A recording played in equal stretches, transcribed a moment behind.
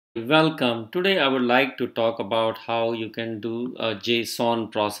Welcome. Today I would like to talk about how you can do JSON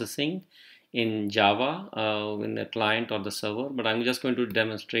processing in Java in the client or the server, but I'm just going to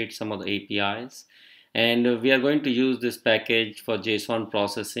demonstrate some of the APIs. And we are going to use this package for JSON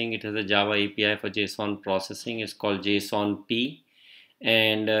processing. It has a Java API for JSON processing. It's called JSON P.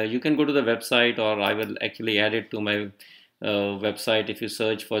 And you can go to the website, or I will actually add it to my website. If you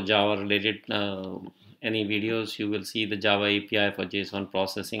search for Java related any videos, you will see the Java API for JSON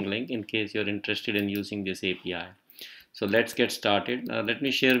processing link in case you're interested in using this API. So let's get started. Let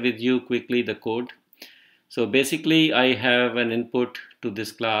me share with you quickly the code. So basically I have an input to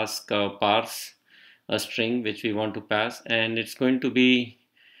this class parse a string which we want to pass, and it's going to be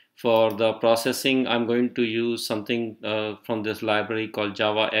for the processing. I'm going to use something from this library called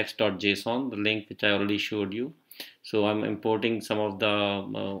javax.json, the link which I already showed you. So I'm importing some of the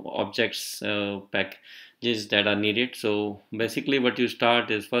objects packages that are needed. So basically what you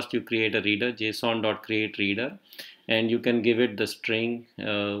start is first you create a reader, json.createReader, and you can give it the string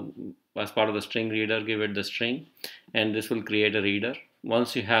as part of the string reader, give it the string, and this will create a reader.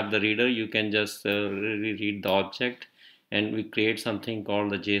 Once you have the reader, you can just read the object, and we create something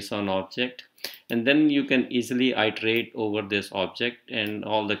called the JSON object, and then you can easily iterate over this object and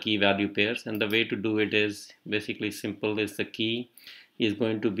all the key value pairs. And the way to do it is basically simple. Is the key is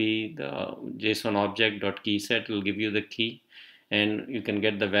going to be the JSON object dot key set will give you the key, and you can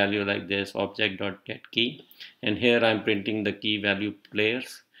get the value like this, object dot get key, and here I'm printing the key value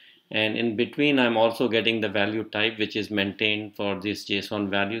pairs. And in between I'm also getting the value type which is maintained for this JSON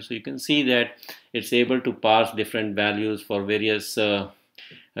value. So you can see that it's able to parse different values for various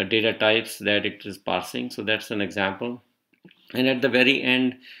data types that it is parsing. So that's an example. And at the very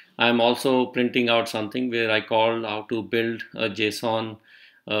end I'm also printing out something where I call how to build a JSON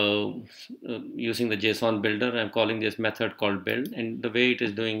using the JSON builder. I'm calling this method called build, and the way it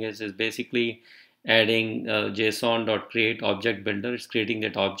is doing is basically adding json.create object builder. It's creating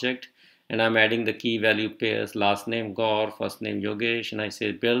that object, and I'm adding the key value pairs, last name Gaur, first name Yogesh, and I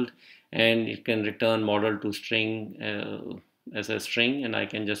say build, and it can return model to string as a string, and I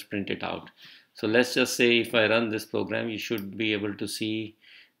can just print it out. So let's just say if I run this program, you should be able to see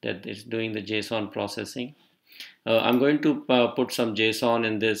that it's doing the JSON processing. I'm going to put some JSON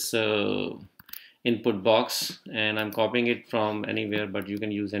in this input box, and I'm copying it from anywhere, but you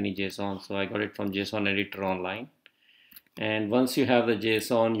can use any JSON. So I got it from JSON editor online. And once you have the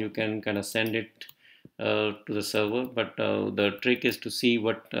JSON, you can kind of send it to the server, but the trick is to see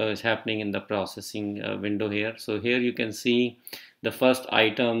what is happening in the processing window here. So here you can see the first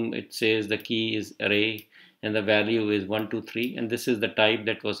item, it says the key is array and the value is 123, and this is the type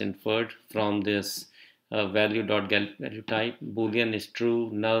that was inferred from this value.get value type. Boolean is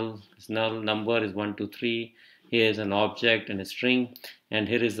true, null is null, number is 123. Here is an object and a string, and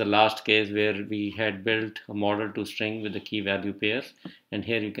here is the last case where we had built a model to string with the key value pairs, and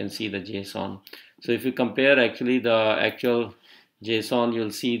here you can see the JSON. So if you compare actually the actual JSON, you'll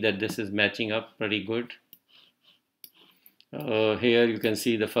see that this is matching up pretty good. Here you can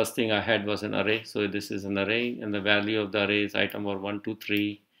see the first thing I had was an array, so this is an array, and the value of the array is item or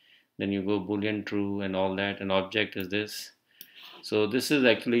 123. Then you go Boolean true and all that, and object is this. So this is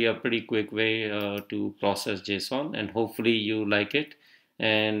actually a pretty quick way to process JSON, and hopefully you like it.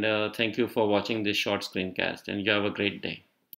 And thank you for watching this short screencast, and you have a great day.